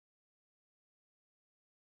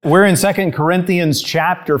We're in 2 Corinthians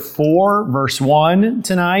chapter 4, verse 1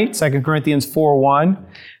 tonight, 2 Corinthians 4:1.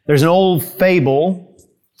 There's an old fable,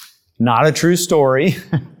 not a true story,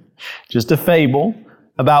 just a fable,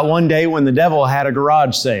 about one day when the devil had a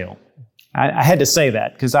garage sale. I had to say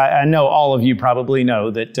that because I know all of you probably know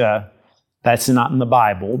that that's not in the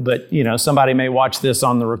Bible, but somebody may watch this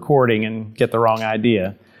on the recording and get the wrong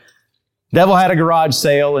idea. Devil had a garage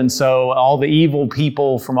sale, and so all the evil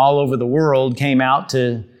people from all over the world came out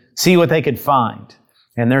to see what they could find.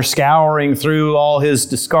 And they're scouring through all his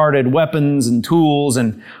discarded weapons and tools,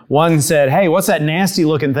 and one said, "Hey, what's that nasty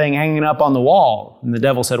looking thing hanging up on the wall?" And the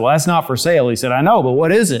devil said, "Well, that's not for sale." He said, "I know, but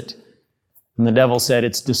what is it?" And the devil said,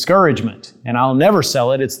 "It's discouragement, and I'll never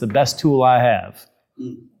sell it. It's the best tool I have."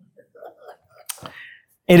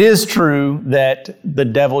 It is true that the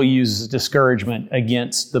devil uses discouragement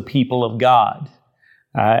against the people of God.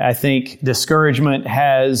 I think discouragement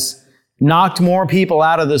has knocked more people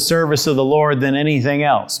out of the service of the Lord than anything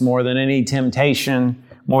else, more than any temptation,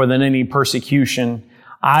 more than any persecution.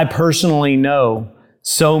 I personally know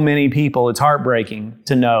so many people, it's heartbreaking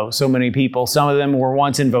to know so many people. Some of them were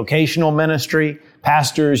once in vocational ministry,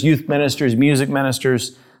 pastors, youth ministers, music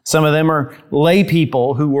ministers. Some of them are lay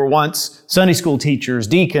people who were once Sunday school teachers,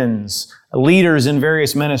 deacons, leaders in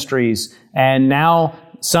various ministries, and now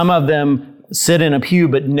some of them sit in a pew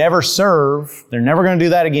but never serve. They're never going to do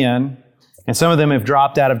that again. And some of them have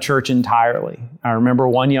dropped out of church entirely. I remember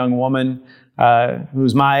one young woman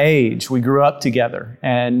who's my age. We grew up together,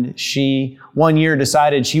 and she one year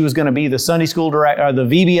decided she was going to be the Sunday school director, the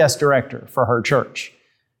VBS director for her church.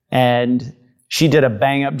 And she did a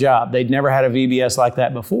bang-up job. They'd never had a VBS like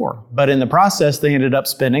that before. But in the process, they ended up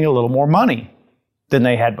spending a little more money than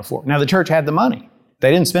they had before. Now, the church had the money.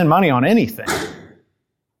 They didn't spend money on anything.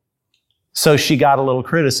 So she got a little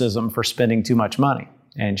criticism for spending too much money.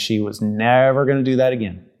 And she was never going to do that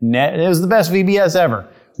again. It was the best VBS ever.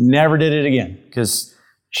 Never did it again because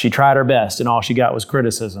she tried her best and all she got was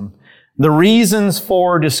criticism. The reasons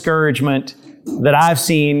for discouragement that I've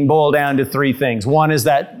seen boil down to three things. One is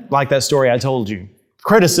that, like that story I told you,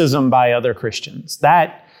 criticism by other Christians.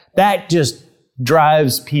 That just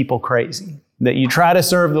drives people crazy. That you try to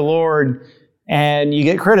serve the Lord and you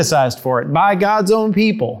get criticized for it by God's own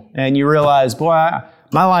people. And you realize, boy,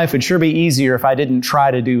 my life would sure be easier if I didn't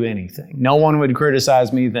try to do anything. No one would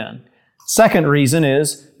criticize me then. Second reason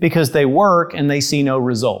is because they work and they see no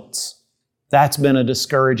results. That's been a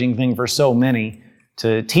discouraging thing for so many,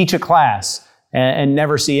 to teach a class and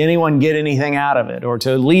never see anyone get anything out of it, or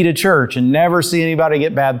to lead a church and never see anybody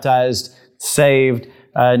get baptized, saved,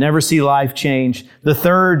 never see life change. The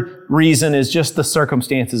third reason is just the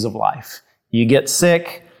circumstances of life. You get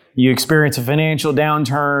sick, you experience a financial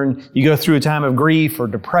downturn, you go through a time of grief or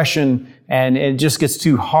depression, and it just gets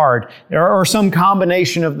too hard, or some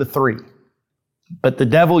combination of the three. But the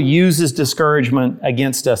devil uses discouragement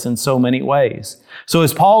against us in so many ways. So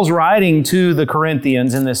as Paul's writing to the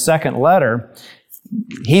Corinthians in this second letter,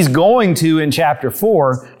 he's going to, in chapter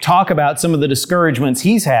 4, talk about some of the discouragements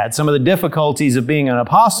he's had, some of the difficulties of being an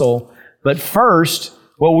apostle. But first,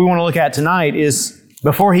 what we want to look at tonight is,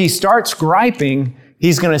 before he starts griping,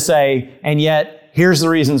 he's going to say, and yet, here's the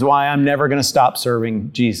reasons why I'm never going to stop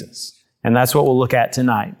serving Jesus. And that's what we'll look at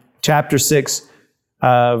tonight. Chapter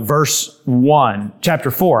 4, verse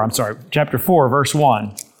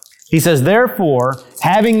 1. He says, "Therefore,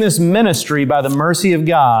 having this ministry by the mercy of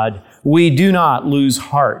God, we do not lose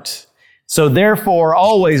heart." So therefore,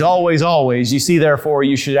 always, always, always, you see therefore,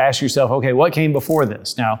 you should ask yourself, okay, what came before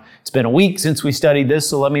this? Now, it's been a week since we studied this,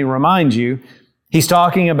 so let me remind you. He's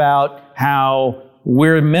talking about how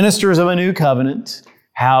we're ministers of a new covenant,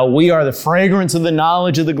 how we are the fragrance of the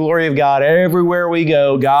knowledge of the glory of God. Everywhere we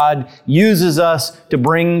go, God uses us to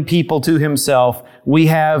bring people to Himself. We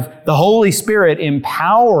have the Holy Spirit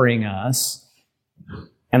empowering us,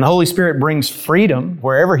 and the Holy Spirit brings freedom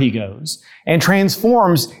wherever He goes and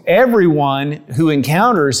transforms everyone who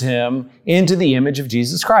encounters Him into the image of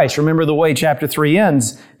Jesus Christ. Remember the way chapter 3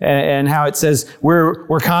 ends and how it says we're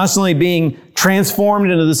constantly being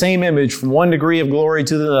transformed into the same image from one degree of glory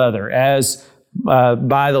to the other as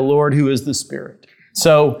by the Lord who is the Spirit.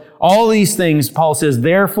 So all these things, Paul says,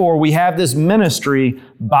 therefore we have this ministry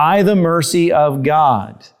by the mercy of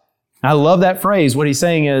God. I love that phrase. What he's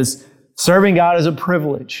saying is, serving God is a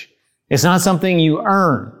privilege. It's not something you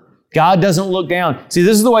earn. God doesn't look down. See,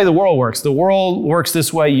 this is the way the world works. The world works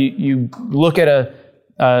this way. You look at a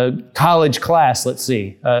college class, let's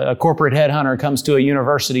see. A corporate headhunter comes to a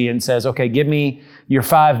university and says, okay, give me your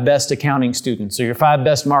 5 best accounting students, or your 5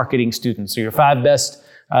 best marketing students, or your 5 best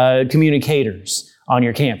communicators on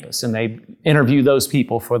your campus. And they interview those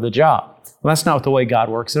people for the job. Well, that's not the way God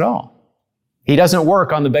works at all. He doesn't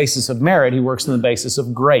work on the basis of merit. He works on the basis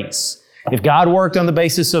of grace. If God worked on the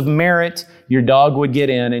basis of merit, your dog would get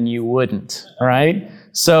in and you wouldn't, all right?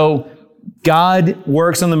 So God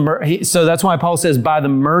works on so that's why Paul says, by the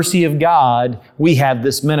mercy of God, we have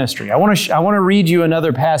this ministry. I want to read you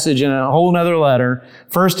another passage in a whole other letter,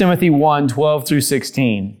 1 Timothy 1, 12 through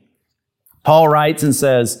 16. Paul writes and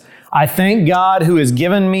says, I thank God who has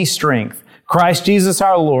given me strength, Christ Jesus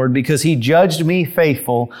our Lord, because He judged me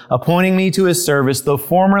faithful, appointing me to His service, though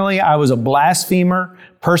formerly I was a blasphemer,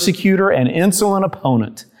 persecutor, and insolent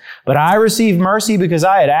opponent. But I received mercy because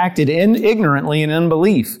I had acted ignorantly in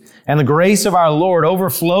unbelief, and the grace of our Lord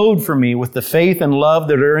overflowed for me with the faith and love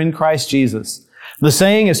that are in Christ Jesus. The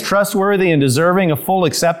saying is trustworthy and deserving of full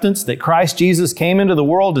acceptance that Christ Jesus came into the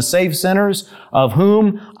world to save sinners, of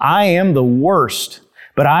whom I am the worst.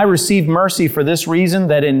 But I received mercy for this reason,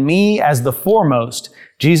 that in me as the foremost,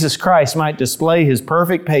 Jesus Christ might display His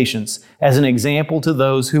perfect patience as an example to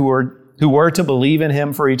those who were to believe in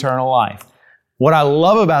Him for eternal life. What I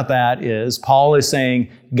love about that is Paul is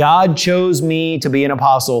saying, God chose me to be an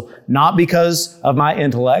apostle, not because of my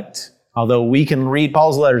intellect, although we can read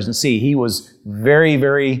Paul's letters and see he was very,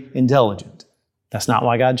 very intelligent. That's not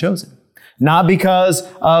why God chose him. Not because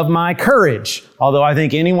of my courage, although I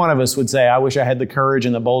think any one of us would say, I wish I had the courage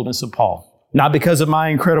and the boldness of Paul. Not because of my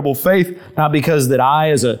incredible faith, not because that I,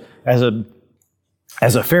 as a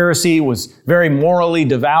Pharisee, was very morally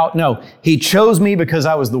devout. No, He chose me because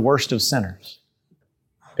I was the worst of sinners.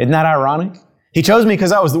 Isn't that ironic? He chose me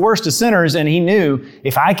because I was the worst of sinners, and He knew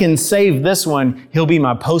if I can save this one, He'll be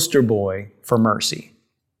my poster boy for mercy.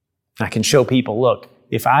 I can show people, look,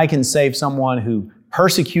 if I can save someone who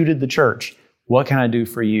persecuted the church, what can I do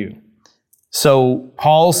for you? So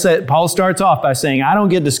Paul starts off by saying, I don't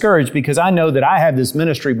get discouraged because I know that I have this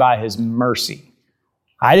ministry by His mercy.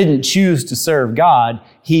 I didn't choose to serve God.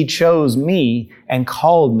 He chose me and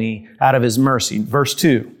called me out of His mercy. Verse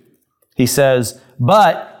 2, he says,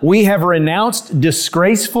 but we have renounced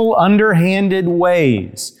disgraceful, underhanded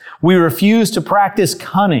ways. We refuse to practice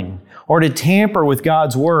cunning or to tamper with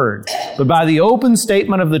God's word. But by the open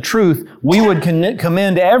statement of the truth, we would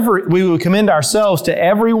commend ourselves to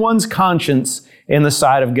everyone's conscience in the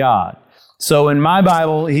sight of God. So in my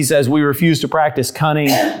Bible, he says we refuse to practice cunning.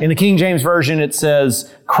 In the King James Version, it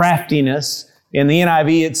says craftiness. In the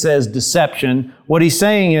NIV, it says deception. What he's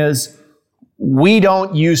saying is we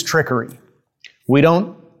don't use trickery. We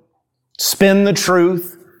don't spin the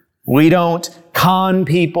truth. We don't con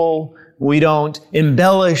people. We don't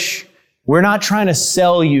embellish. We're not trying to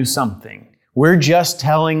sell you something. We're just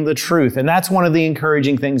telling the truth. And that's one of the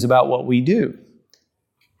encouraging things about what we do.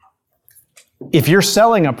 If you're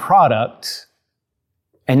selling a product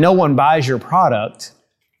and no one buys your product,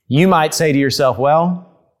 you might say to yourself,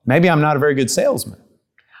 well, maybe I'm not a very good salesman.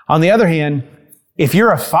 On the other hand, if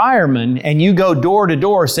you're a fireman and you go door to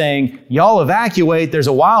door saying, y'all evacuate, there's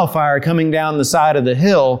a wildfire coming down the side of the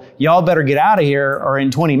hill, y'all better get out of here or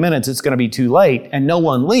in 20 minutes it's going to be too late, and no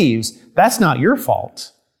one leaves, that's not your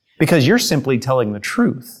fault because you're simply telling the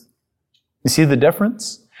truth. You see the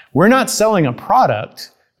difference? We're not selling a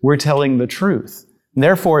product, we're telling the truth. And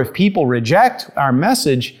therefore, if people reject our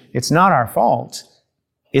message, it's not our fault.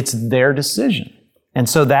 It's their decision. And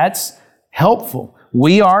so that's helpful.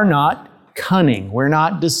 We are not cunning. We're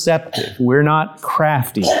not deceptive. We're not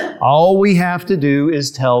crafty. All we have to do is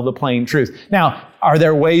tell the plain truth. Now, are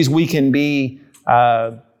there ways we can be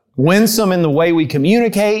winsome in the way we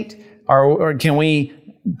communicate? Or can we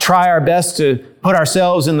try our best to put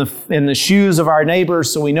ourselves in the shoes of our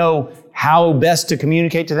neighbors so we know how best to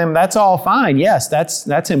communicate to them? That's all fine. Yes,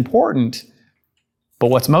 that's important. But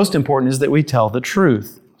what's most important is that we tell the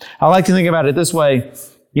truth. I like to think about it this way.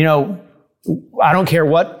 I don't care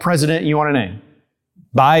what president you want to name.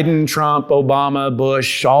 Biden, Trump, Obama,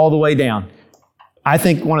 Bush, all the way down. I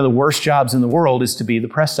think one of the worst jobs in the world is to be the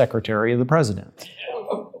press secretary of the president.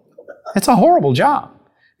 It's a horrible job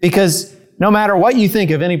because no matter what you think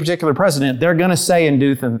of any particular president, they're going to say and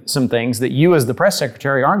do some things that you as the press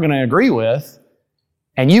secretary aren't going to agree with,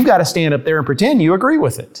 and you've got to stand up there and pretend you agree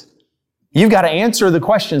with it. You've got to answer the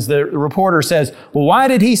questions. The reporter says, well, why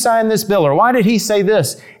did he sign this bill? Or why did he say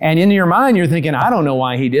this? And in your mind, you're thinking, I don't know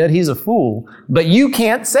why he did. He's a fool. But you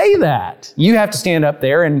can't say that. You have to stand up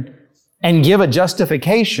there and give a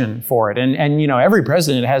justification for it. And every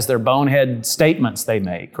president has their bonehead statements they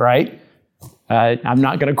make, right? I'm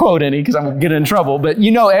not going to quote any because I'm going to get in trouble. But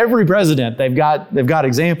every president, they've got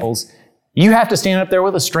examples. You have to stand up there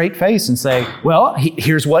with a straight face and say, well,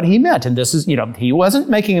 here's what he meant. And this is, he wasn't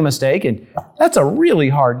making a mistake. And that's a really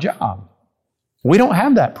hard job. We don't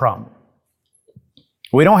have that problem.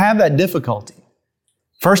 We don't have that difficulty.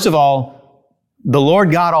 First of all, the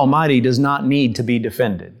Lord God Almighty does not need to be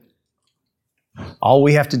defended. All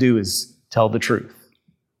we have to do is tell the truth.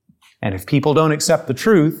 And if people don't accept the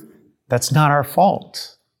truth, that's not our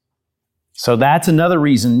fault. So that's another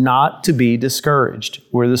reason not to be discouraged.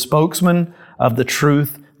 We're the spokesman of the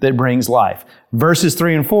truth that brings life. Verses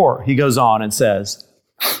 3 and 4, he goes on and says,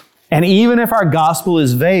 "And even if our gospel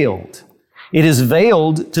is veiled, it is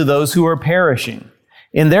veiled to those who are perishing.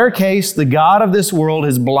 In their case, the God of this world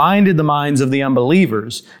has blinded the minds of the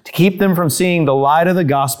unbelievers to keep them from seeing the light of the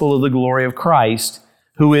gospel of the glory of Christ,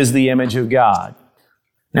 who is the image of God."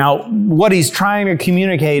 Now, what he's trying to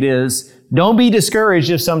communicate is, don't be discouraged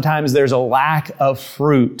if sometimes there's a lack of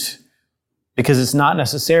fruit, because it's not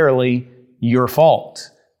necessarily your fault.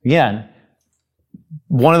 Again,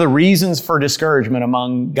 one of the reasons for discouragement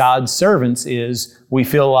among God's servants is we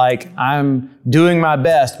feel like I'm doing my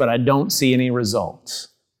best, but I don't see any results.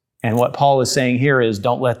 And what Paul is saying here is,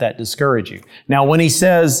 don't let that discourage you. Now, when he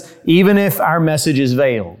says, even if our message is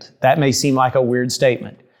veiled, that may seem like a weird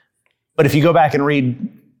statement. But if you go back and read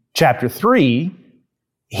chapter 3,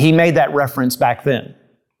 he made that reference back then.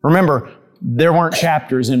 Remember, there weren't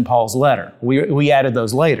chapters in Paul's letter. We added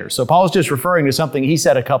those later. So Paul's just referring to something he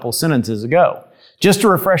said a couple sentences ago. Just to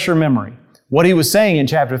refresh your memory, what he was saying in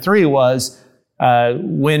chapter 3 was,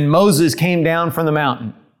 when Moses came down from the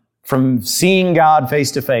mountain, from seeing God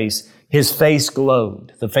face to face, his face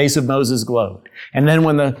glowed. The face of Moses glowed. And then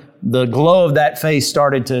when the glow of that face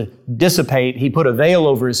started to dissipate, he put a veil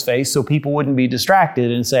over his face so people wouldn't be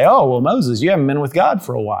distracted and say, "Oh, well, Moses, you haven't been with God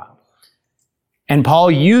for a while." And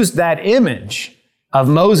Paul used that image of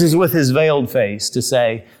Moses with his veiled face to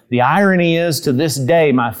say, the irony is, to this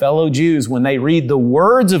day, my fellow Jews, when they read the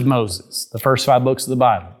words of Moses, the first 5 books of the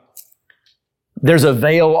Bible, there's a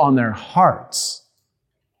veil on their hearts.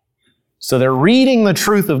 So they're reading the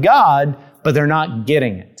truth of God, but they're not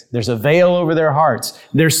getting it. There's a veil over their hearts.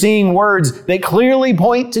 They're seeing words that clearly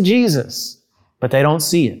point to Jesus, but they don't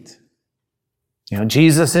see it.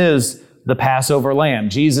 Jesus is the Passover lamb.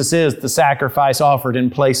 Jesus is the sacrifice offered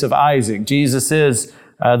in place of Isaac. Jesus is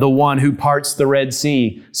the one who parts the Red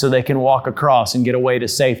Sea so they can walk across and get away to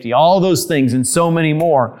safety. All those things and so many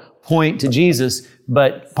more point to Jesus,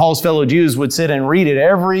 but Paul's fellow Jews would sit and read it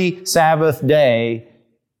every Sabbath day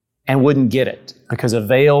and wouldn't get it because a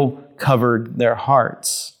veil covered their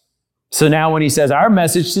hearts. So now when he says our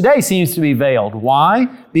message today seems to be veiled. Why?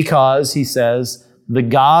 Because he says the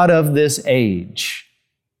God of this age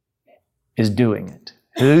is doing it.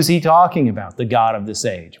 Who's he talking about? The God of this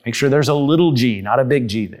age. Make sure there's a little g, not a big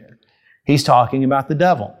G there. He's talking about the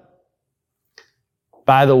devil.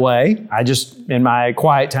 By the way, I just, in my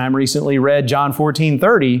quiet time recently, read John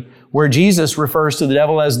 14:30, where Jesus refers to the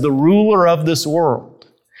devil as the ruler of this world.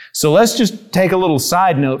 So let's just take a little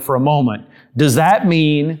side note for a moment. Does that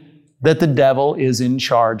mean that the devil is in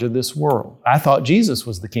charge of this world? I thought Jesus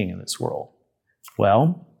was the king of this world.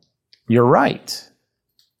 Well, you're right.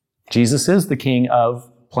 Jesus is the king of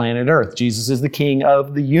planet Earth. Jesus is the king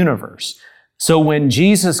of the universe. So when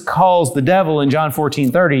Jesus calls the devil in John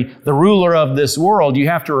 14:30 the ruler of this world, you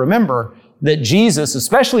have to remember that Jesus,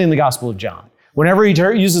 especially in the Gospel of John, whenever he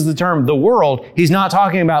uses the term the world, he's not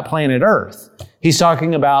talking about planet Earth. He's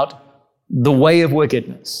talking about the way of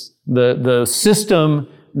wickedness, the system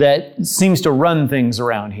that seems to run things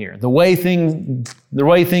around here, the way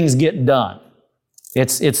things get done.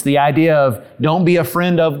 It's the idea of don't be a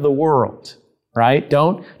friend of the world, right?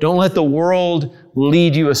 Don't let the world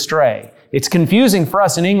lead you astray. It's confusing for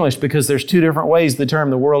us in English because there's 2 different ways the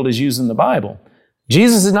term the world is used in the Bible.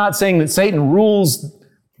 Jesus is not saying that Satan rules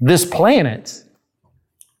this planet,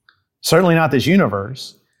 certainly not this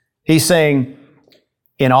universe. He's saying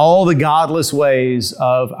in all the godless ways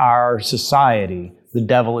of our society, the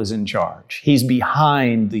devil is in charge. He's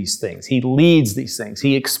behind these things. He leads these things.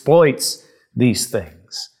 He exploits these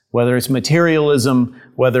things, whether it's materialism,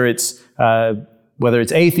 whether it's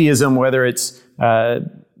atheism, whether it's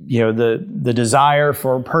the desire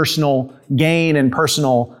for personal gain and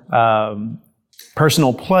personal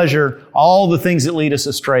pleasure, all the things that lead us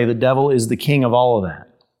astray. The devil is the king of all of that.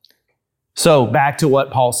 So back to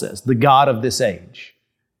what Paul says, the God of this age.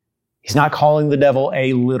 He's not calling the devil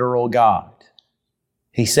a literal God.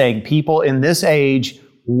 He's saying people in this age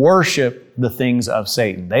worship the things of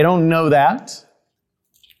Satan. They don't know that.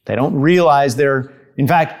 They don't realize in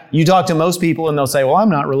fact, you talk to most people and they'll say, well, I'm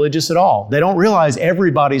not religious at all. They don't realize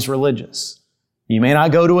everybody's religious. You may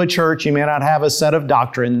not go to a church, you may not have a set of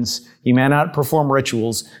doctrines, you may not perform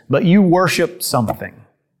rituals, but you worship something.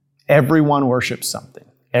 Everyone worships something.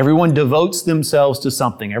 Everyone devotes themselves to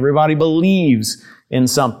something. Everybody believes in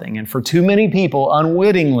something. And for too many people,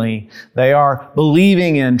 unwittingly, they are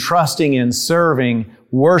believing in, trusting in, serving,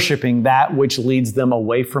 worshiping that which leads them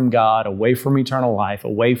away from God, away from eternal life,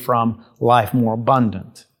 away from life more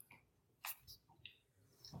abundant.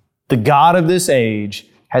 The God of this age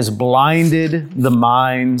has blinded the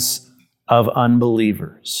minds of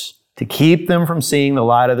unbelievers to keep them from seeing the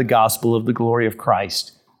light of the gospel of the glory of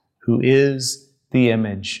Christ, who is the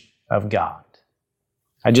image of God.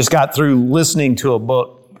 I just got through listening to a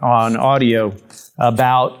book on audio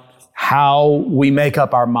about how we make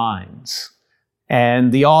up our minds.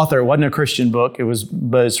 And the author, it wasn't a Christian book,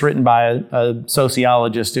 but it's written by a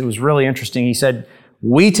sociologist. It was really interesting. He said,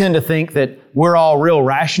 we tend to think that we're all real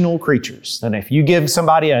rational creatures. And if you give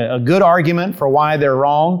somebody a good argument for why they're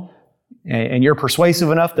wrong, and you're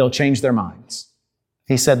persuasive enough, they'll change their minds.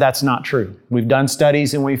 He said that's not true. We've done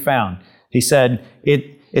studies and we've found. He said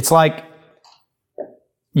it's like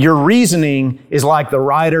your reasoning is like the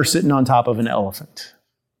rider sitting on top of an elephant.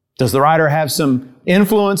 Does the rider have some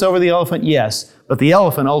influence over the elephant? Yes, but the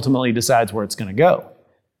elephant ultimately decides where it's going to go.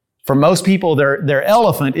 For most people, their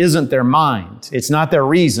elephant isn't their mind. It's not their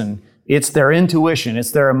reason. It's their intuition.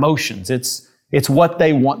 It's their emotions. It's what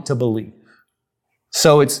they want to believe.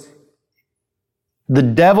 So the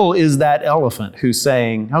devil is that elephant who's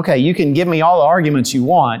saying, okay, you can give me all the arguments you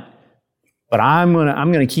want, but I'm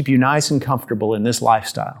gonna keep you nice and comfortable in this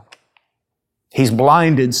lifestyle. He's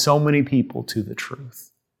blinded so many people to the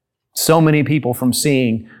truth. So many people from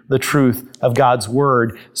seeing the truth of God's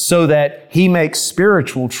Word, so that He makes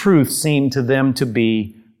spiritual truth seem to them to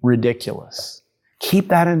be ridiculous. Keep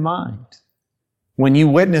that in mind. When you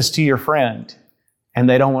witness to your friend and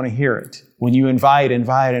they don't want to hear it, when you invite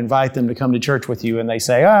them to come to church with you and they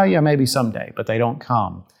say, oh yeah, maybe someday, but they don't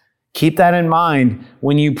come. Keep that in mind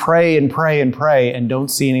when you pray and pray and pray and don't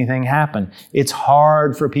see anything happen. It's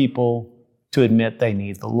hard for people to admit they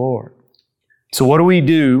need the Lord. So what do we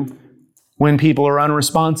do when people are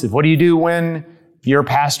unresponsive? What do you do when you're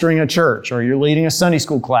pastoring a church, or you're leading a Sunday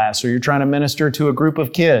school class, or you're trying to minister to a group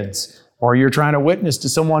of kids, or you're trying to witness to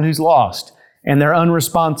someone who's lost and they're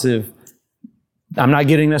unresponsive? I'm not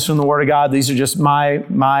getting this from the Word of God. These are just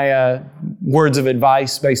my words of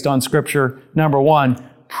advice based on Scripture. Number one,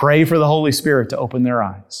 pray for the Holy Spirit to open their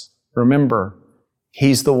eyes. Remember,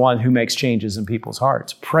 He's the one who makes changes in people's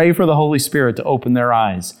hearts. Pray for the Holy Spirit to open their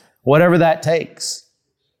eyes, whatever that takes.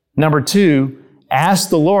 Number two, ask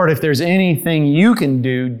the Lord if there's anything you can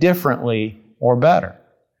do differently or better.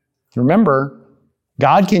 Remember,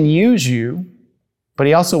 God can use you, but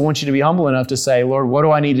He also wants you to be humble enough to say, Lord, what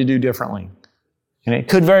do I need to do differently? And it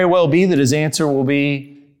could very well be that His answer will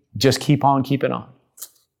be, just keep on keeping on.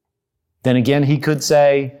 Then again, He could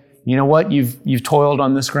say, you know what, you've toiled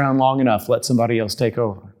on this ground long enough, let somebody else take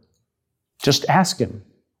over. Just ask Him.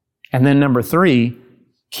 And then number three,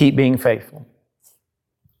 keep being faithful.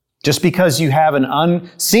 Just because you have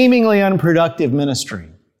an seemingly unproductive ministry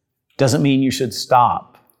doesn't mean you should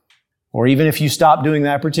stop. Or even if you stop doing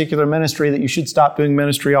that particular ministry, that you should stop doing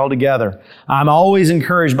ministry altogether. I'm always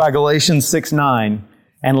encouraged by Galatians 6:9,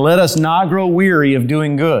 and let us not grow weary of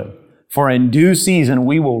doing good, for in due season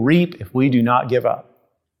we will reap if we do not give up.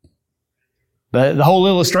 The whole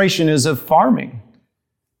illustration is of farming.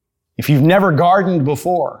 If you've never gardened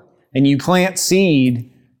before and you plant seed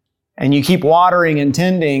and you keep watering and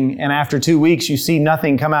tending, and after 2 weeks you see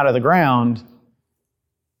nothing come out of the ground,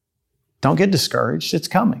 don't get discouraged. It's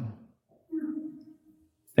coming.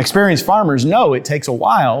 Experienced farmers know it takes a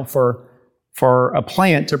while for a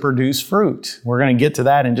plant to produce fruit. We're going to get to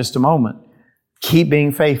that in just a moment. Keep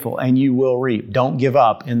being faithful and you will reap. Don't give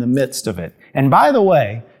up in the midst of it. And by the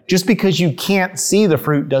way, just because you can't see the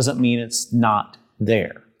fruit doesn't mean it's not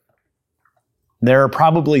there. There are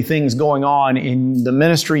probably things going on in the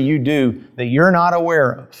ministry you do that you're not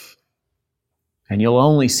aware of. And you'll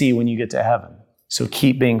only see when you get to heaven. So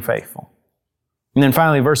keep being faithful. And then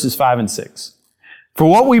finally, verses 5 and 6. For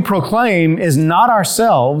what we proclaim is not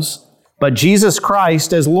ourselves, but Jesus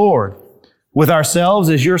Christ as Lord, with ourselves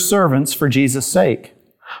as your servants for Jesus' sake.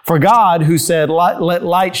 For God, who said, let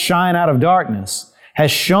light shine out of darkness, has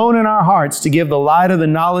shone in our hearts to give the light of the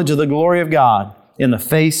knowledge of the glory of God in the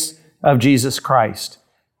face of Jesus Christ.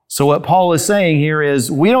 So what Paul is saying here is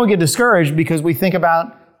we don't get discouraged because we think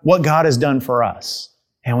about what God has done for us.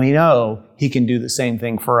 And we know He can do the same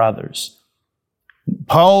thing for others.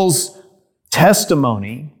 Paul's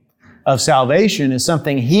testimony of salvation is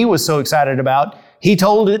something he was so excited about. He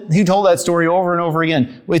told that story over and over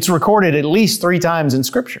again. It's recorded at least 3 times in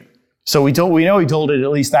Scripture. So we know he told it at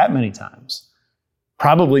least that many times.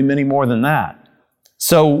 Probably many more than that.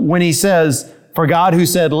 So when he says, for God who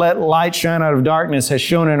said, let light shine out of darkness has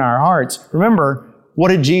shone in our hearts, remember, what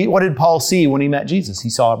did Paul see when he met Jesus? He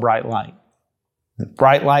saw a bright light. A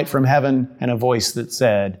bright light from heaven and a voice that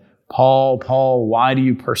said, Paul, Paul, why do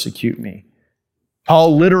you persecute me?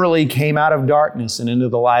 Paul literally came out of darkness and into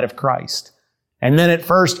the light of Christ. And then at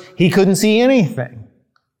first, he couldn't see anything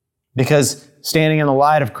because standing in the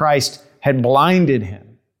light of Christ had blinded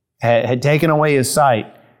him, had taken away his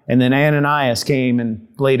sight. And then Ananias came and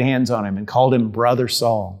laid hands on him and called him Brother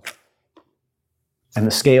Saul. And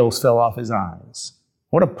the scales fell off his eyes.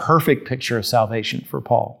 What a perfect picture of salvation for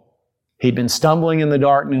Paul. He'd been stumbling in the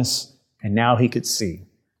darkness, and now he could see.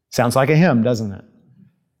 Sounds like a hymn, doesn't it?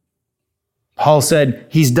 Paul said,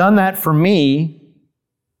 He's done that for me.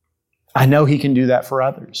 I know He can do that for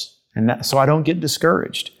others. So I don't get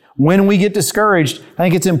discouraged. When we get discouraged, I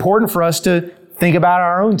think it's important for us to think about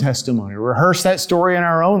our own testimony, rehearse that story in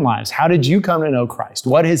our own lives. How did you come to know Christ?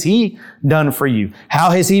 What has He done for you?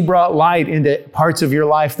 How has He brought light into parts of your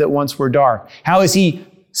life that once were dark? How has He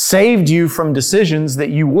saved you from decisions that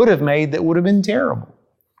you would have made that would have been terrible?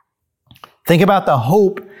 Think about the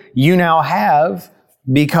hope you now have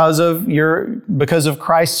because of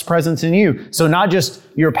Christ's presence in you. So not just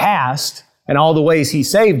your past and all the ways He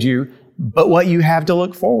saved you, but what you have to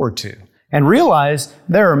look forward to. And realize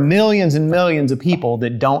there are millions and millions of people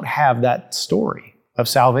that don't have that story of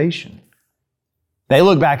salvation. They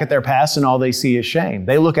look back at their past and all they see is shame.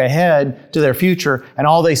 They look ahead to their future and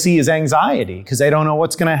all they see is anxiety because they don't know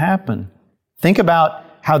what's going to happen. Think about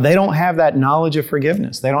how they don't have that knowledge of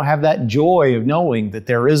forgiveness. They don't have that joy of knowing that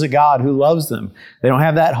there is a God who loves them. They don't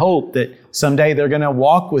have that hope that someday they're going to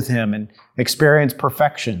walk with Him and experience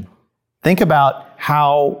perfection. Think about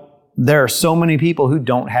how there are so many people who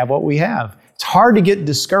don't have what we have. It's hard to get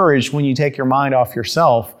discouraged when you take your mind off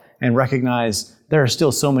yourself and recognize there are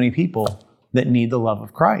still so many people that need the love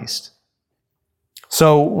of Christ.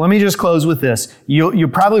 So let me just close with this. You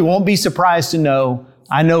probably won't be surprised to know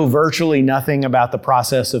I know virtually nothing about the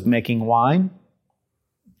process of making wine.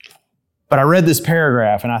 But I read this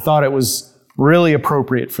paragraph and I thought it was really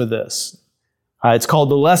appropriate for this. It's called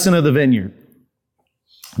The Lesson of the Vineyard.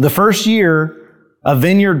 The first year, a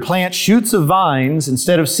vineyard plants shoots of vines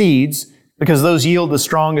instead of seeds because those yield the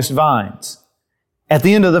strongest vines. At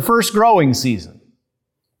the end of the first growing season,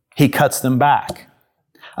 he cuts them back.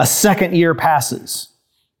 A second year passes.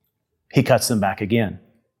 He cuts them back again.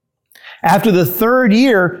 After the third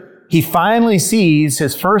year, he finally sees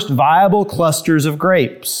his first viable clusters of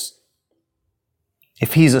grapes.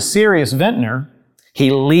 If he's a serious vintner,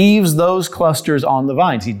 he leaves those clusters on the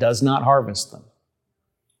vines. He does not harvest them.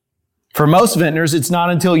 For most vintners, it's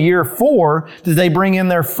not until year 4 that they bring in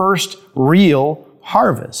their first real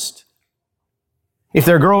harvest. If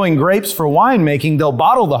they're growing grapes for winemaking, they'll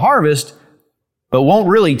bottle the harvest, but won't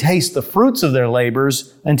really taste the fruits of their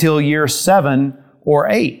labors until year 7 or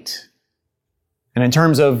 8. And in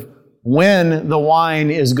terms of when the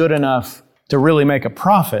wine is good enough to really make a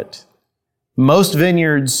profit, most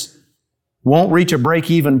vineyards won't reach a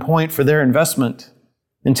break-even point for their investment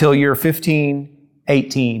until year 15,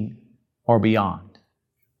 18, or beyond.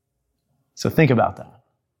 So think about that.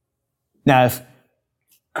 Now, if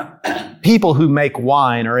people who make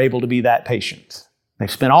wine are able to be that patient,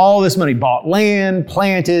 they've spent all this money, bought land,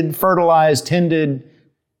 planted, fertilized, tended,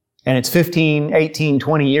 and it's 15, 18,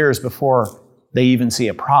 20 years before they even see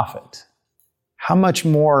a profit. How much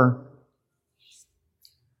more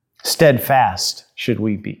steadfast should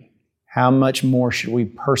we be? How much more should we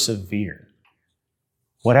persevere?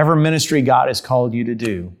 Whatever ministry God has called you to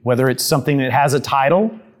do, whether it's something that has a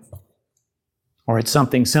title or it's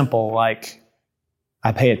something simple like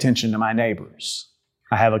I pay attention to my neighbors.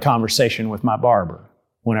 I have a conversation with my barber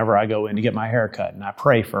whenever I go in to get my hair cut and I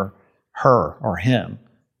pray for her or him.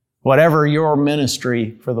 Whatever your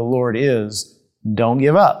ministry for the Lord is, don't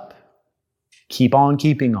give up. Keep on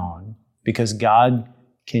keeping on because God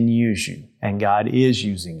can use you and God is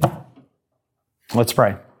using you. Let's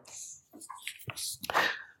pray.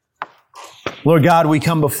 Lord God, we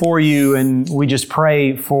come before you and we just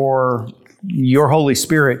pray for your Holy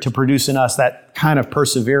Spirit to produce in us that kind of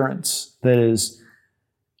perseverance that is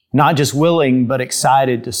not just willing, but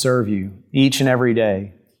excited to serve you each and every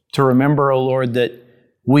day. To remember, O Lord, that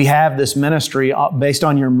we have this ministry based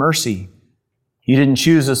on your mercy. You didn't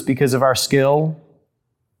choose us because of our skill.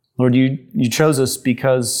 Lord, you chose us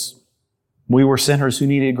because we were sinners who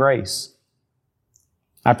needed grace.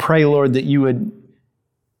 I pray, Lord, that you would,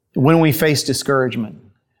 when we face discouragement,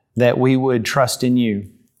 that we would trust in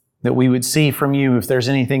you, that we would see from you if there's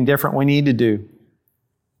anything different we need to do,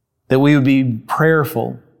 that we would be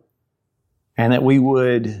prayerful, and that we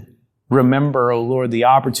would remember, O Lord, the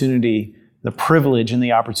opportunity, the privilege and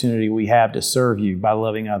the opportunity we have to serve you by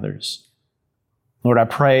loving others. Lord, I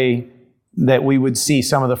pray that we would see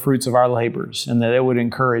some of the fruits of our labors and that it would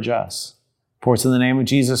encourage us. For it's in the name of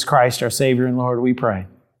Jesus Christ, our Savior and Lord, we pray.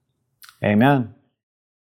 Amen.